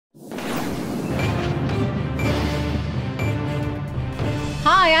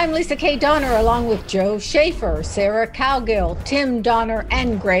Hi, I'm Lisa K. Donner, along with Joe Schaefer, Sarah Cowgill, Tim Donner,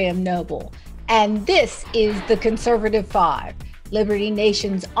 and Graham Noble. And this is The Conservative Five, Liberty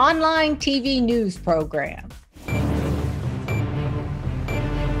Nation's online TV news program.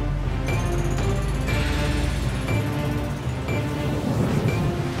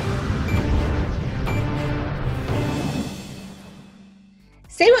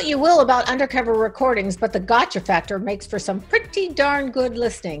 Say what you will about undercover recordings, but the gotcha factor makes for some pretty darn good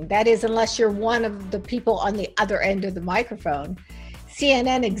listening. That is, unless you're one of the people on the other end of the microphone.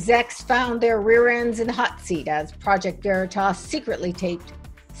 CNN execs found their rear ends in the hot seat as Project Veritas secretly taped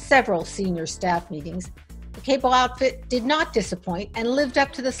several senior staff meetings. The cable outfit did not disappoint and lived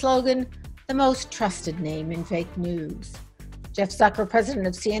up to the slogan, the most trusted name in fake news. Jeff Zucker, president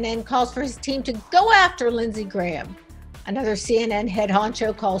of CNN, calls for his team to go after Lindsey Graham. Another CNN head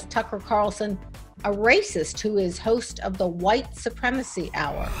honcho calls Tucker Carlson a racist who is host of the White Supremacy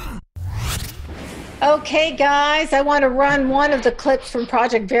Hour. Okay, guys, I want to run one of the clips from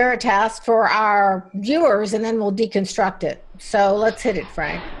Project Veritas for our viewers, and then we'll deconstruct it. So let's hit it,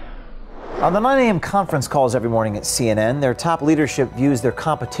 Frank. On the 9 a.m. conference calls every morning at CNN, their top leadership views their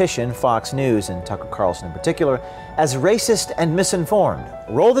competition, Fox News, and Tucker Carlson in particular, as racist and misinformed.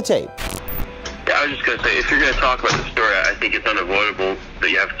 Roll the tape. Yeah, I was just going to say, if you're going to talk about the story, I think it's unavoidable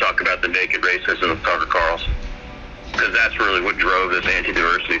that you have to talk about the naked racism of Tucker Carlson. Because that's really what drove this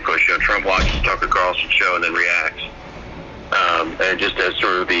anti-diversity push. You know, Trump watches Tucker Carlson show and then reacts. And just as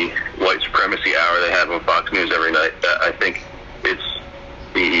sort of the white supremacy hour they have on Fox News every night, I think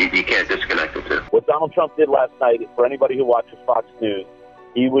you can't disconnect the two. What Donald Trump did last night, for anybody who watches Fox News,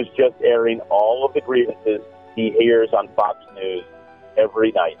 he was just airing all of the grievances he hears on Fox News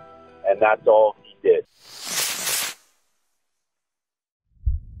every night. And that's all he did.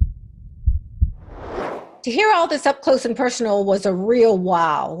 To hear all this up close and personal was a real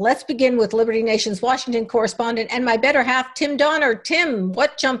wow. Let's begin with Liberty Nation's Washington correspondent and my better half, Tim Donner. Tim,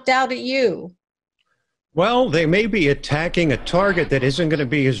 what jumped out at you? Well, they may be attacking a target that isn't going to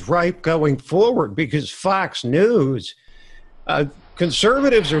be as ripe going forward because Fox News,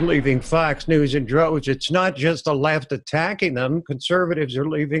 conservatives are leaving Fox News in droves. It's not just the left attacking them. Conservatives are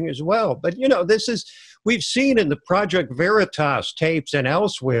leaving as well. But, you know, we've seen in the Project Veritas tapes and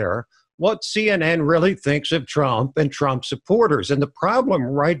elsewhere what CNN really thinks of Trump and Trump supporters. And the problem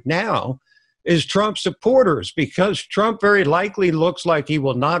right now is Trump supporters, because Trump very likely looks like he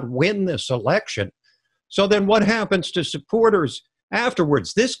will not win this election. So then what happens to supporters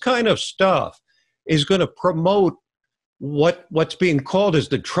afterwards? This kind of stuff is going to promote what's being called as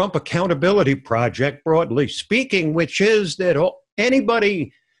the Trump Accountability Project, broadly speaking, which is that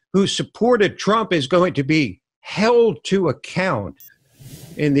anybody who supported Trump is going to be held to account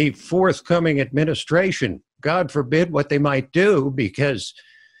in the forthcoming administration. God forbid what they might do, because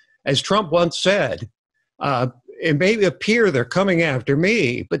as Trump once said, it may appear they're coming after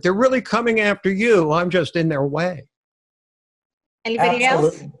me, but they're really coming after you. I'm just in their way. Anybody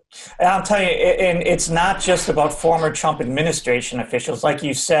else? I'll tell you, and it's not just about former Trump administration officials. Like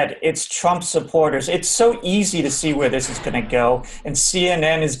you said, it's Trump supporters. It's so easy to see where this is going to go, and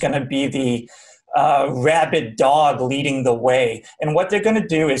CNN is going to be the rabid dog leading the way. And what they're going to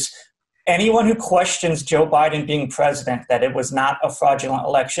do is anyone who questions Joe Biden being president, that it was not a fraudulent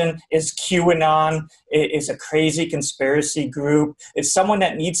election, is QAnon, is a crazy conspiracy group, is someone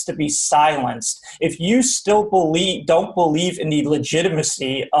that needs to be silenced. If you still don't believe in the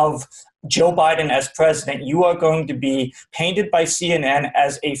legitimacy of Joe Biden as president, you are going to be painted by CNN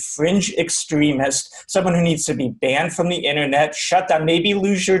as a fringe extremist, someone who needs to be banned from the internet, shut down, maybe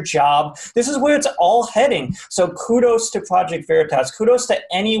lose your job. This is where it's all heading. So kudos to Project Veritas. Kudos to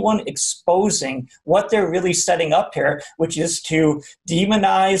anyone exposing what they're really setting up here, which is to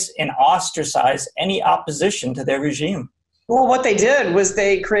demonize and ostracize any opposition to their regime. Well, what they did was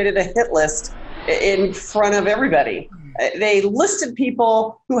they created a hit list in front of everybody. They listed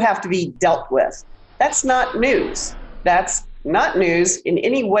people who have to be dealt with. That's not news. That's not news in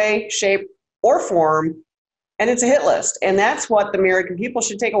any way, shape, or form, and it's a hit list. And that's what the American people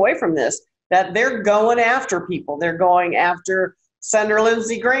should take away from this, that they're going after people. They're going after Senator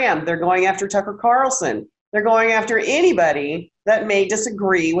Lindsey Graham. They're going after Tucker Carlson. They're going after anybody that may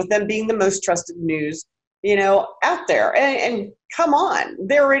disagree with them being the most trusted news, out there. And come on,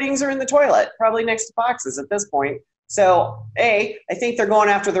 their ratings are in the toilet, probably next to Fox's at this point. So A, I think they're going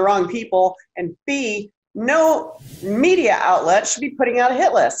after the wrong people, and B, no media outlet should be putting out a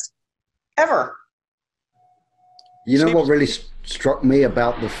hit list, ever. You know what really struck me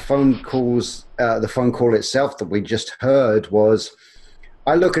about the phone calls, the phone call itself that we just heard was,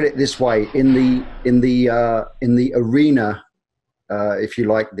 I look at it this way: in the arena if you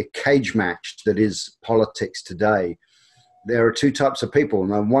like, the cage match that is politics today. There are two types of people.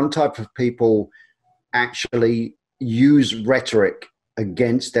 Now, one type of people actually use rhetoric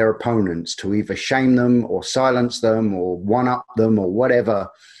against their opponents to either shame them or silence them or one-up them or whatever.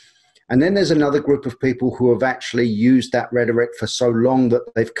 And then there's another group of people who have actually used that rhetoric for so long that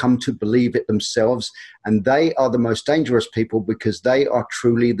they've come to believe it themselves. And they are the most dangerous people because they are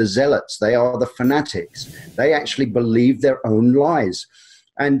truly the zealots. They are the fanatics. They actually believe their own lies.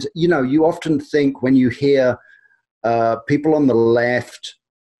 And, you know, you often think when you hear people on the left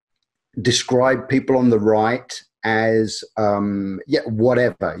describe people on the right as,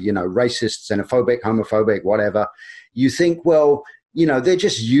 whatever, you know, racist, xenophobic, homophobic, whatever, you think, well, you know, they're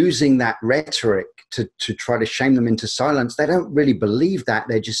just using that rhetoric to try to shame them into silence. They don't really believe that.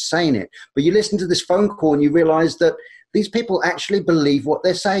 They're just saying it. But you listen to this phone call and you realize that these people actually believe what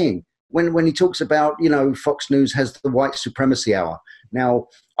they're saying. When he talks about, you know, Fox News has the white supremacy hour. Now,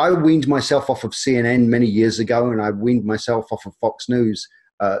 I weaned myself off of CNN many years ago, and I weaned myself off of Fox News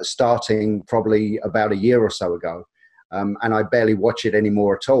starting probably about a year or so ago. And I barely watch it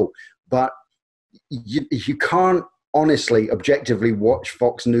anymore at all. But you can't honestly, objectively watch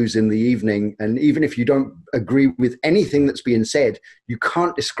Fox News in the evening, and even if you don't agree with anything that's being said, you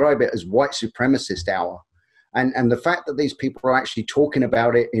can't describe it as white supremacist hour. And the fact that these people are actually talking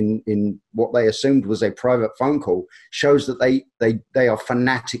about it in what they assumed was a private phone call shows that they are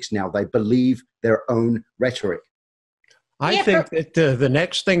fanatics now. They believe their own rhetoric. I think that the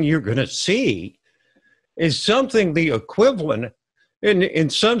next thing you're going to see is something the equivalent in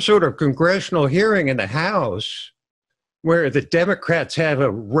some sort of congressional hearing in the House, where the Democrats have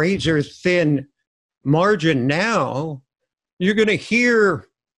a razor-thin margin now. You're going to hear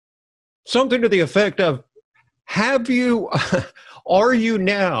something to the effect of, are you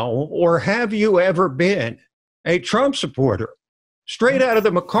now, or have you ever been a Trump supporter? Straight out of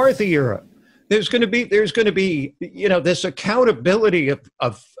the McCarthy era. There's going to be, you know, this accountability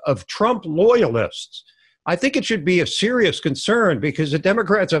of Trump loyalists. I think it should be a serious concern because the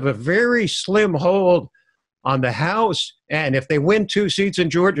Democrats have a very slim hold on the House, and if they win 2 seats in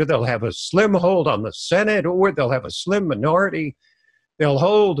Georgia, they'll have a slim hold on the Senate, or they'll have a slim minority. They'll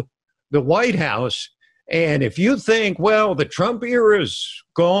hold the White House, and if you think, well, the Trump era is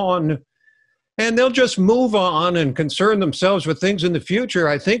gone, and they'll just move on and concern themselves with things in the future,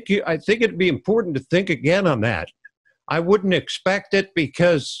 I think it'd be important to think again on that. I wouldn't expect it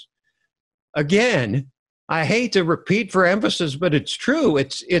because, again, I hate to repeat for emphasis, but it's true.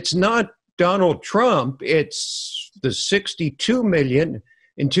 It's not Donald Trump, it's the 62 million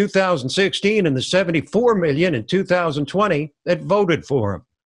in 2016 and the 74 million in 2020 that voted for him.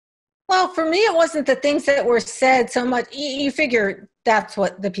 Well, for me, it wasn't the things that were said so much. You figure that's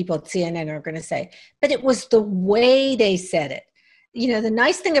what the people at CNN are going to say. But it was the way they said it. You know, the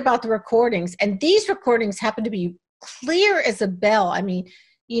nice thing about the recordings, and these recordings happen to be clear as a bell. I mean,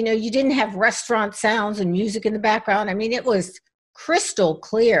 you know, you didn't have restaurant sounds and music in the background. I mean, it was crystal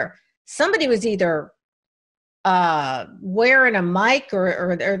clear. Somebody was either wearing a mic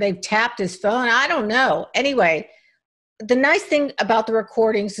or they've tapped his phone. I don't know. Anyway, the nice thing about the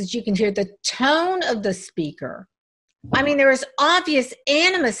recordings is you can hear the tone of the speaker. I mean, there was obvious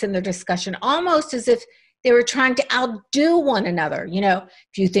animus in their discussion, almost as if they were trying to outdo one another. You know,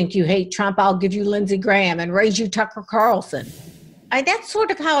 if you think you hate Trump, I'll give you Lindsey Graham and raise you Tucker Carlson. That's sort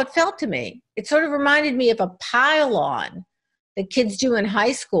of how it felt to me. It sort of reminded me of a pile-on that kids do in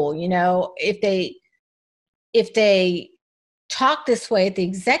high school. You know, if they talk this way at the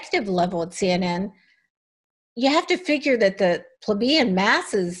executive level at CNN, you have to figure that the plebeian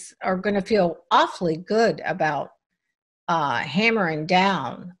masses are going to feel awfully good about hammering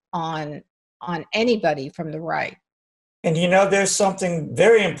down on anybody from the right. And you know, there's something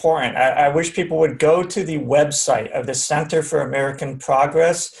very important. I wish people would go to the website of the Center for American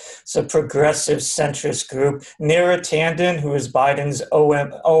Progress. It's a progressive centrist group. Neera Tanden, who is Biden's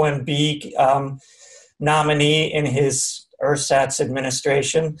OMB nominee in his ersatz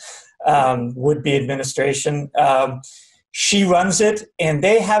administration, would-be administration, she runs it, and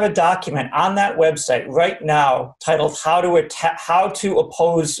they have a document on that website right now titled "How to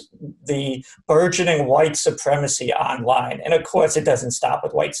Oppose the Burgeoning White Supremacy Online." And of course, it doesn't stop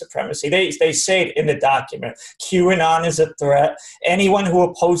with white supremacy. They say it in the document. QAnon is a threat. Anyone who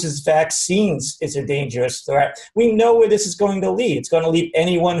opposes vaccines is a dangerous threat. We know where this is going to lead. It's going to lead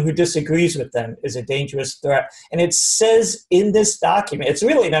anyone who disagrees with them is a dangerous threat. And it says in this document, it's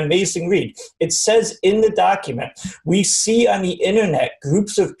really an amazing read. It says in the document, we see on the internet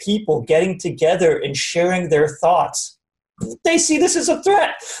groups of people getting together and sharing their thoughts. they see this as a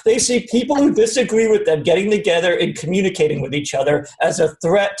threat. They see people who disagree with them getting together and communicating with each other as a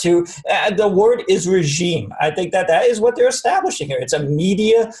threat to, the word is regime. I think that is what they're establishing here. It's a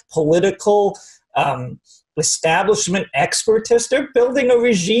media, political, establishment expertise. They're building a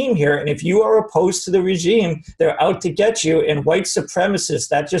regime here. And if you are opposed to the regime, they're out to get you. And white supremacists,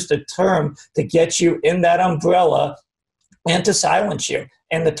 that's just a term to get you in that umbrella and to silence you.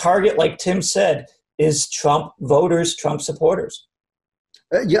 And the target, like Tim said, is Trump voters, Trump supporters.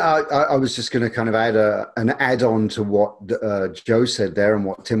 I was just going to kind of add an add-on to what Joe said there and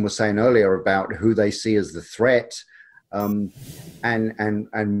what Tim was saying earlier about who they see as the threat, and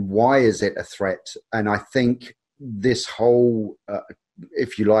why is it a threat? And I think this whole,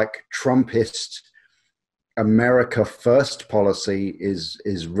 if you like, Trumpist America First policy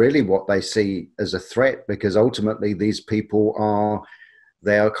is really what they see as a threat, because ultimately these people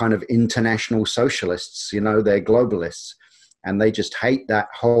they are kind of international socialists, they're globalists, and they just hate the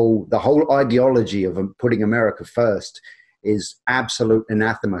whole ideology of putting America first is absolute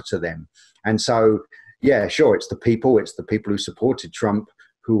anathema to them. And so, yeah, sure, it's the people who supported Trump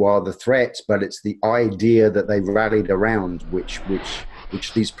who are the threat, but it's the idea that they rallied around, which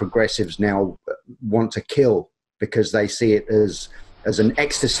these progressives now want to kill because they see it as an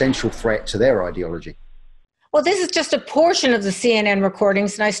existential threat to their ideology. Well, this is just a portion of the CNN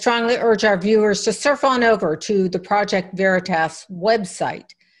recordings, and I strongly urge our viewers to surf on over to the Project Veritas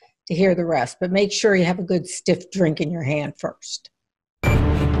website to hear the rest. But make sure you have a good stiff drink in your hand first.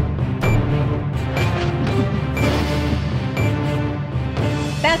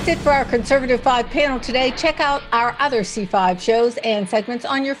 That's it for our Conservative 5 panel today. Check out our other C5 shows and segments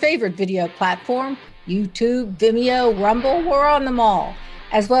on your favorite video platform, YouTube, Vimeo, Rumble. We're on them all,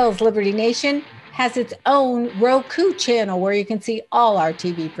 as well as Liberty Nation has its own Roku channel where you can see all our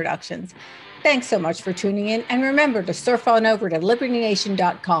TV productions. Thanks so much for tuning in. And remember to surf on over to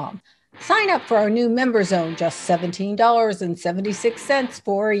libertynation.com. Sign up for our new member zone, just $17.76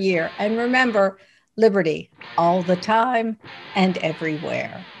 for a year. And remember, liberty all the time and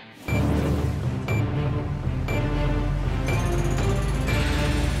everywhere.